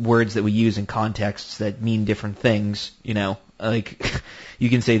words that we use in contexts that mean different things, like you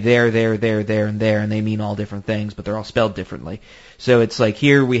can say there, and there, and they mean all different things, but they're all spelled differently. So it's like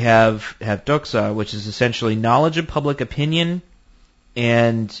here we have doxa, which is essentially knowledge of public opinion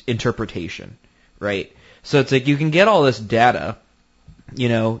and interpretation, right? So it's like you can get all this data,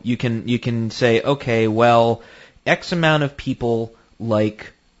 you can say, okay, well, X amount of people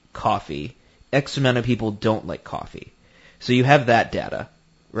like coffee, X amount of people don't like coffee. So you have that data,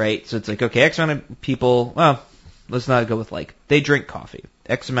 right? So it's like, okay, X amount of people, well, let's not go with like, they drink coffee.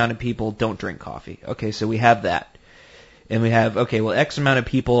 X amount of people don't drink coffee. Okay, so we have that. And we have, okay, well, X amount of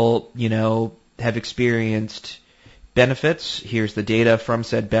people, have experienced benefits. Here's the data from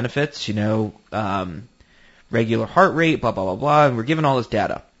said benefits, regular heart rate, blah, blah, blah, blah, and we're given all this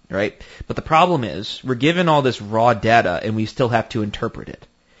data, right? But the problem is, we're given all this raw data, and we still have to interpret it.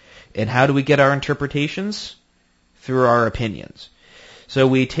 And how do we get our interpretations? Through our opinions. So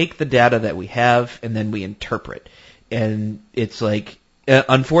we take the data that we have, and then we interpret. And it's like,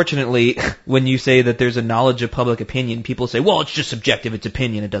 unfortunately, when you say that there's a knowledge of public opinion, people say, well, it's just subjective, it's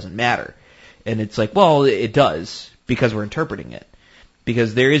opinion, it doesn't matter. And it's like, well, it does, because we're interpreting it.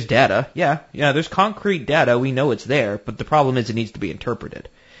 Because there is data, yeah, there's concrete data, we know it's there, but the problem is it needs to be interpreted.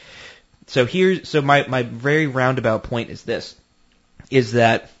 So my very roundabout point is this, is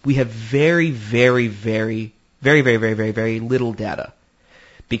that we have very, very, very, very, very, very, very, very little data,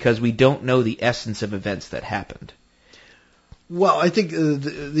 because we don't know the essence of events that happened. Well, I think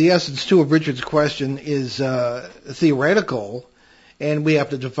the essence, too, of Richard's question is theoretical, and we have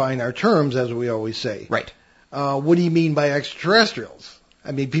to define our terms, as we always say. Right. What do you mean by extraterrestrials?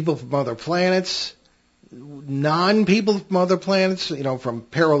 I mean, people from other planets, non-people from other planets, from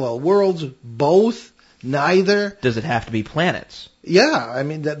parallel worlds, both, neither. Does it have to be planets? Yeah, I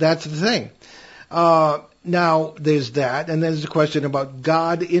mean, that's the thing. Now, there's that, and there's the question about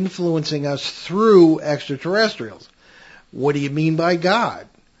God influencing us through extraterrestrials. What do you mean by God?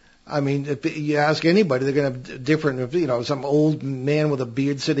 I mean, if you ask anybody, they're going to have different, some old man with a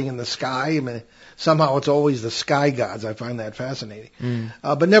beard sitting in the sky. I mean, somehow it's always the sky gods. I find that fascinating.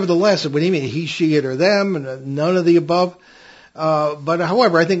 But nevertheless, what do you mean, he, she, it, or them, and none of the above? But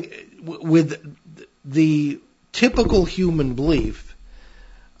however, I think with the typical human belief,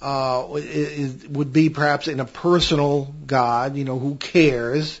 would be perhaps in a personal God, who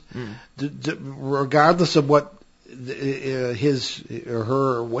cares, regardless of what his or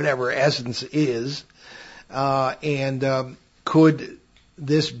her or whatever essence is, and could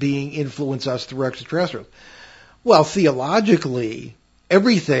this being influence us through extraterrestrials? Well, theologically,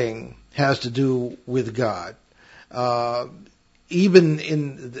 everything has to do with God. Even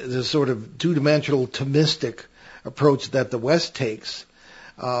in the sort of two-dimensional Thomistic approach that the West takes,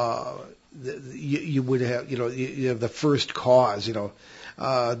 you would have, you have the first cause,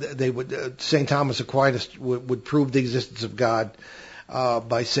 they would, St. Thomas Aquinas would prove the existence of God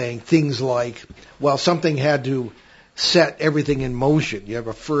by saying things like, well, something had to set everything in motion. You have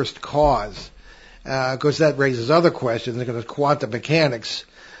a first cause. Of course, that raises other questions, because quantum mechanics,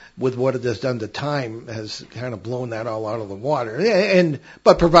 with what it has done to time, has kind of blown that all out of the water,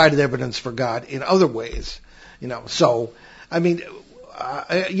 but provided evidence for God in other ways. So, I mean,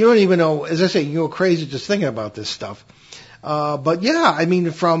 you don't even know, as I say, you go crazy just thinking about this stuff. But yeah, I mean,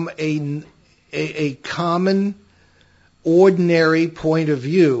 from a common, ordinary point of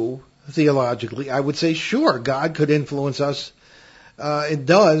view, theologically, I would say, sure, God could influence us. It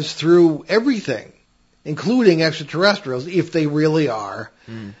does through everything, including extraterrestrials, if they really are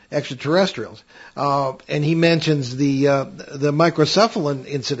extraterrestrials. And he mentions the microcephalon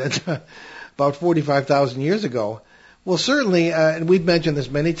incident about 45,000 years ago. Well, certainly, and we've mentioned this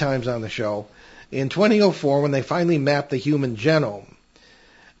many times on the show, in 2004, when they finally mapped the human genome,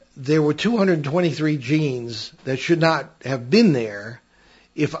 there were 223 genes that should not have been there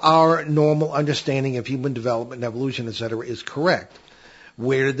if our normal understanding of human development and evolution, etc., is correct.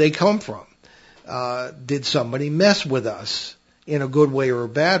 Where did they come from? Did somebody mess with us in a good way or a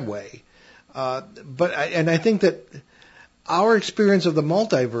bad way? And I think that our experience of the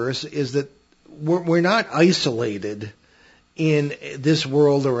multiverse is that we're not isolated in this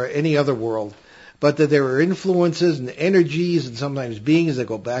world or any other world, but that there are influences and energies and sometimes beings that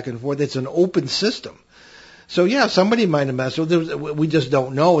go back and forth. It's an open system. So yeah, somebody might have messed with it. We just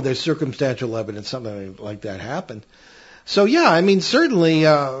don't know. There's circumstantial evidence something like that happened. So yeah, I mean, certainly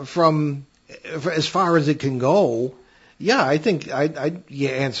from as far as it can go, yeah, I think I'd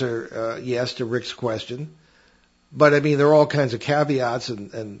answer yes to Rick's question. But I mean, there are all kinds of caveats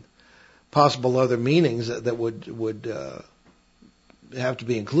and possible other meanings that would have to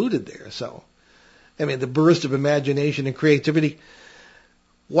be included there. So I mean, the burst of imagination and creativity.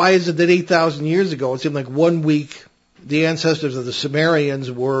 Why is it that 8,000 years ago, it seemed like 1 week, the ancestors of the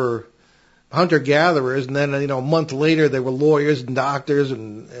Sumerians were hunter-gatherers, and then, a month later they were lawyers and doctors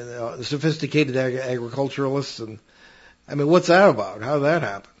and sophisticated agriculturalists. And I mean, what's that about? How did that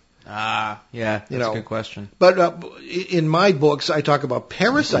happen? Yeah, that's a good question. But in my books, I talk about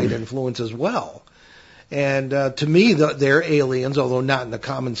parasite influence as well. And to me, they're aliens, although not in the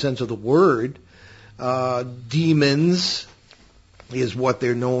common sense of the word. Demons is what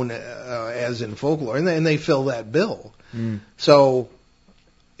they're known as in folklore, and they fill that bill. So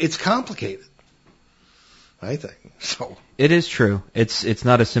it's complicated, I think. So it is true. It's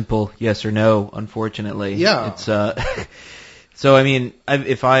not a simple yes or no, unfortunately. Yeah. It's so I mean, I'll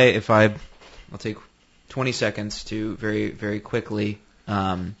take 20 seconds to very, very quickly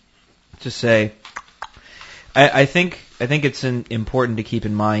just say I think it's important to keep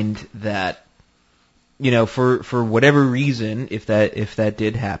in mind that for whatever reason, if that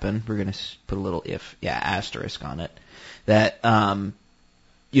did happen, we're gonna put a little asterisk on it. That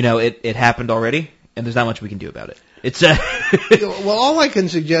it happened already, and there's not much we can do about it. It's well, all I can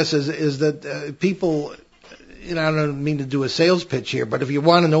suggest is that people. I don't mean to do a sales pitch here, but if you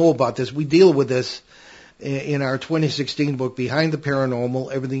want to know about this, we deal with this in our 2016 book, Behind the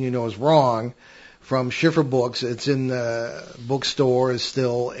Paranormal, Everything You Know Is Wrong, from Schiffer Books. It's in bookstores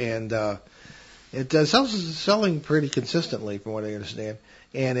still, and it's selling pretty consistently, from what I understand.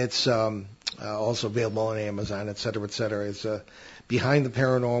 And it's also available on Amazon, et cetera, et cetera. It's Behind the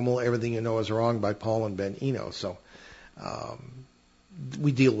Paranormal, Everything You Know Is Wrong by Paul and Ben Eno. So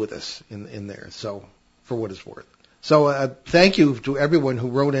we deal with this in there. So. For what it's worth. So thank you to everyone who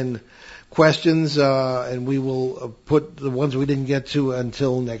wrote in questions, and we will put the ones we didn't get to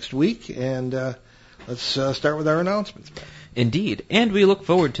until next week. And let's start with our announcements. Indeed. And we look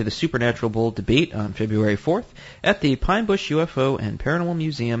forward to the Supernatural Bowl debate on February 4th at the Pine Bush UFO and Paranormal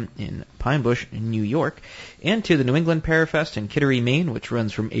Museum in Pine Bush, New York, and to the New England Parafest in Kittery, Maine, which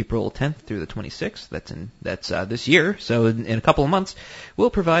runs from April 10th through the 26th. That's this year. So in a couple of months, we'll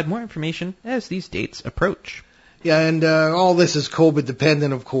provide more information as these dates approach. Yeah, and all this is COVID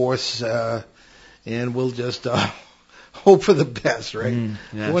dependent, of course, and we'll just hope for the best, right?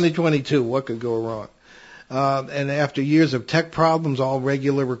 Yes. 2022, what could go wrong? And after years of tech problems, all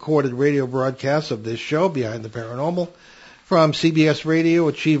regular recorded radio broadcasts of this show, Behind the Paranormal, from CBS Radio,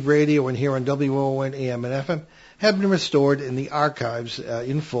 Achieve Radio, and here on WON AM and FM, have been restored in the archives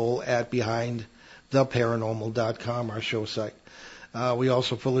in full at BehindTheParanormal.com, our show site. We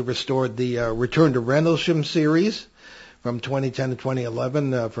also fully restored the Return to Rendlesham series from 2010 to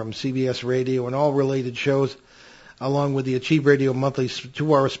 2011 from CBS Radio and all related shows, along with the Achieve Radio monthly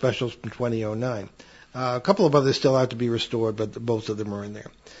 2-hour specials from 2009. A couple of others still have to be restored, but both of them are in there.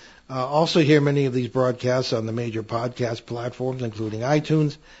 Also hear many of these broadcasts on the major podcast platforms, including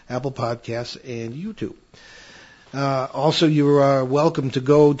iTunes, Apple Podcasts, and YouTube. Also, you are welcome to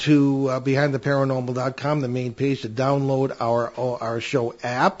go to BehindTheParanormal.com, the main page, to download our show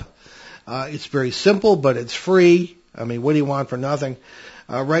app. It's very simple, but it's free. I mean, what do you want for nothing?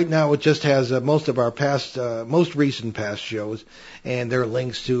 Right now, it just has most of our most recent past shows, and there are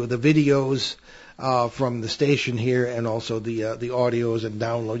links to the videos from the station here, and also the audios and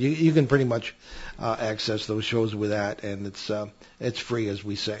download. You can pretty much access those shows with that, and it's free, as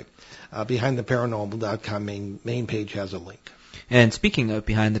we say. BehindTheParanormal.com main page has a link. And speaking of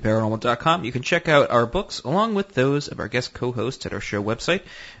BehindTheParanormal.com, you can check out our books along with those of our guest co-hosts at our show website,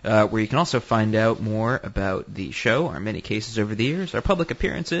 where you can also find out more about the show, our many cases over the years, our public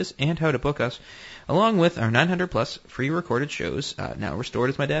appearances, and how to book us, along with our 900-plus free recorded shows, now restored,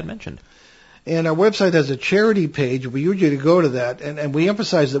 as my dad mentioned. And our website has a charity page. We urge you to go to that, and we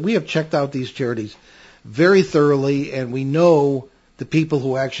emphasize that we have checked out these charities very thoroughly, and we know the people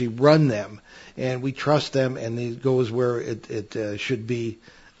who actually run them, and we trust them, and it goes where it should be,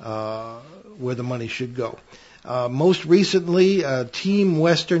 where the money should go. Most recently, Team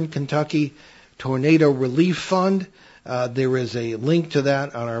Western Kentucky Tornado Relief Fund. There is a link to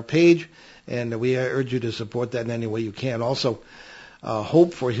that on our page, and we urge you to support that in any way you can. Also,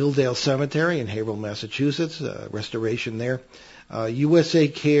 Hope for Hilldale Cemetery in Haverhill, Massachusetts, restoration there. USA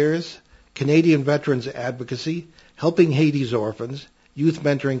Cares, Canadian Veterans Advocacy, Helping Haiti's Orphans, Youth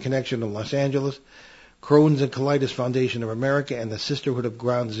Mentoring Connection of Los Angeles, Crohn's and Colitis Foundation of America, and the Sisterhood of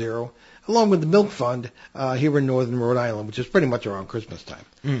Ground Zero, along with the Milk Fund here in northern Rhode Island, which is pretty much around Christmas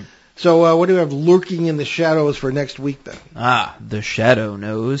time. So what do we have lurking in the shadows for next week, then? The Shadow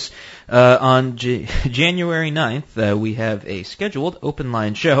knows. On January 9th, we have a scheduled open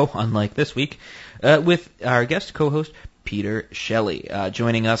line show, unlike this week, with our guest co-host, Peter Shelley,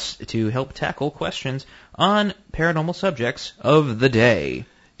 joining us to help tackle questions on paranormal subjects of the day.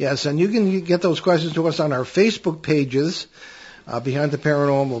 Yes, and you can get those questions to us on our Facebook pages, Behind the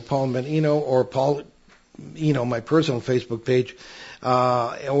Paranormal, Paul and Ben Eno, or Paul Eno, my personal Facebook page,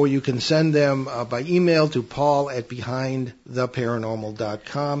 or you can send them by email to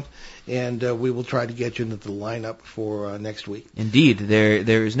paul@behindtheparanormal.com, and we will try to get you into the lineup for next week. Indeed,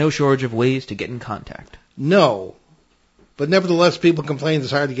 there is no shortage of ways to get in contact. No, but nevertheless, people complain it's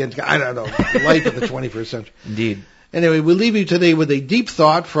hard to get into, I don't know, life of the 21st century. Indeed. Anyway, we leave you today with a deep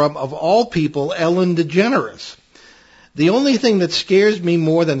thought from, of all people, Ellen DeGeneres. The only thing that scares me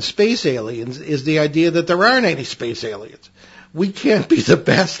more than space aliens is the idea that there aren't any space aliens. We can't be the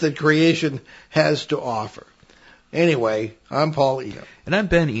best that creation has to offer. Anyway, I'm Paul Eno. And I'm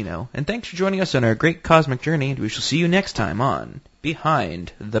Ben Eno. And thanks for joining us on our great cosmic journey. And we shall see you next time on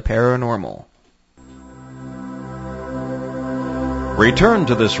Behind the Paranormal. Return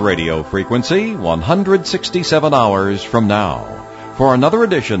to this radio frequency 167 hours from now for another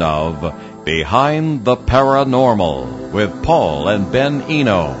edition of Behind the Paranormal with Paul and Ben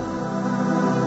Eno.